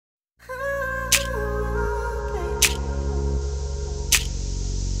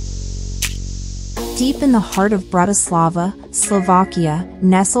Deep in the heart of Bratislava, Slovakia,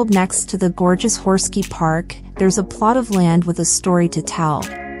 nestled next to the gorgeous Horský Park, there's a plot of land with a story to tell.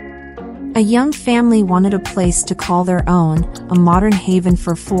 A young family wanted a place to call their own, a modern haven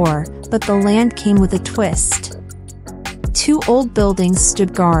for four, but the land came with a twist. Two old buildings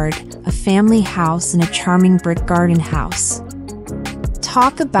stood guard, a family house and a charming brick garden house.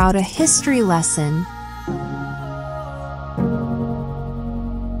 Talk about a history lesson.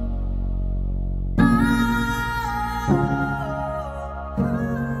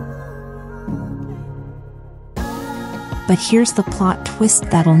 But here's the plot twist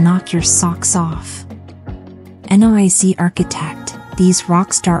that'll knock your socks off. NOIZ architect, these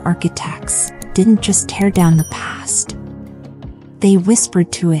rockstar architects, didn't just tear down the past. They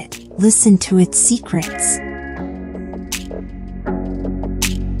whispered to it, listened to its secrets.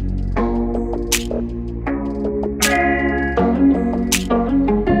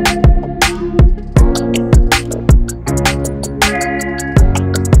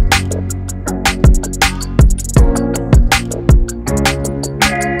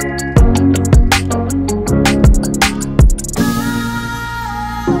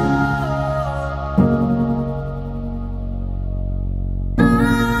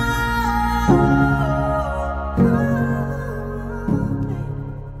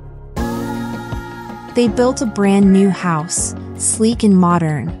 They built a brand new house, sleek and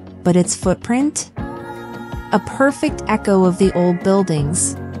modern, but its footprint? A perfect echo of the old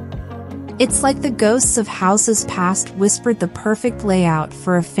buildings. It's like the ghosts of houses past whispered the perfect layout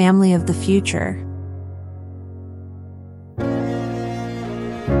for a family of the future.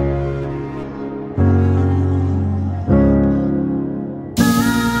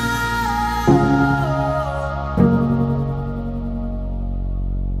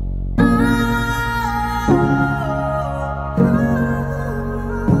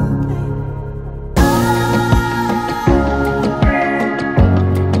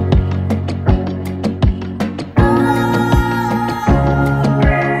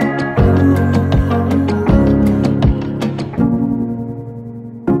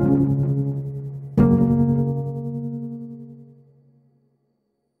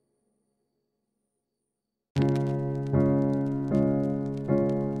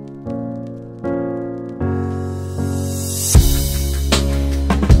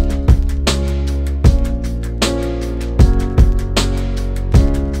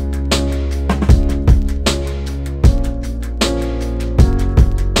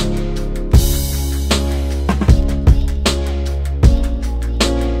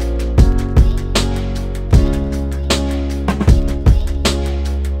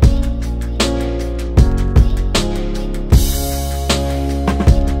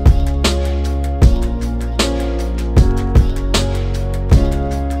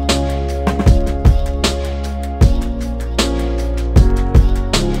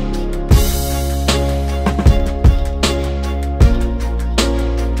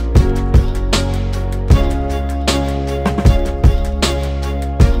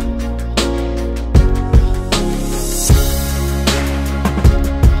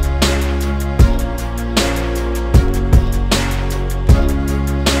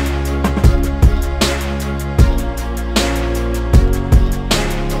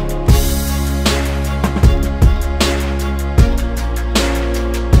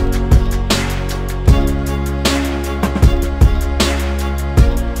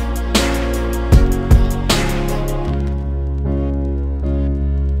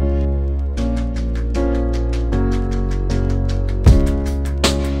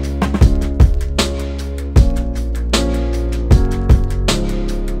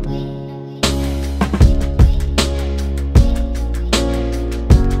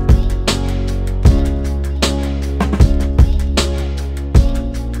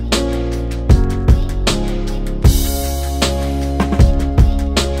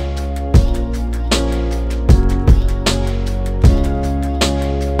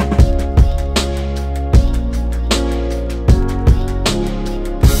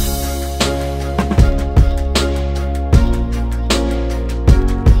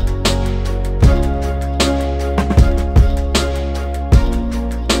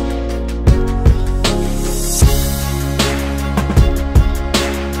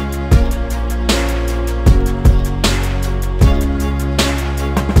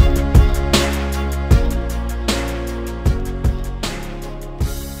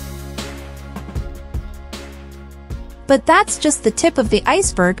 But that's just the tip of the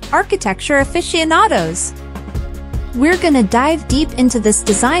iceberg, architecture aficionados. We're gonna dive deep into this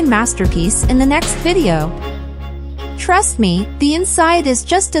design masterpiece in the next video. Trust me, the inside is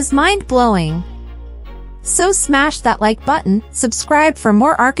just as mind-blowing. So smash that like button, subscribe for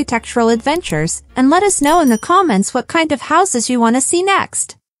more architectural adventures, and let us know in the comments what kind of houses you want to see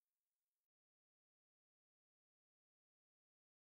next.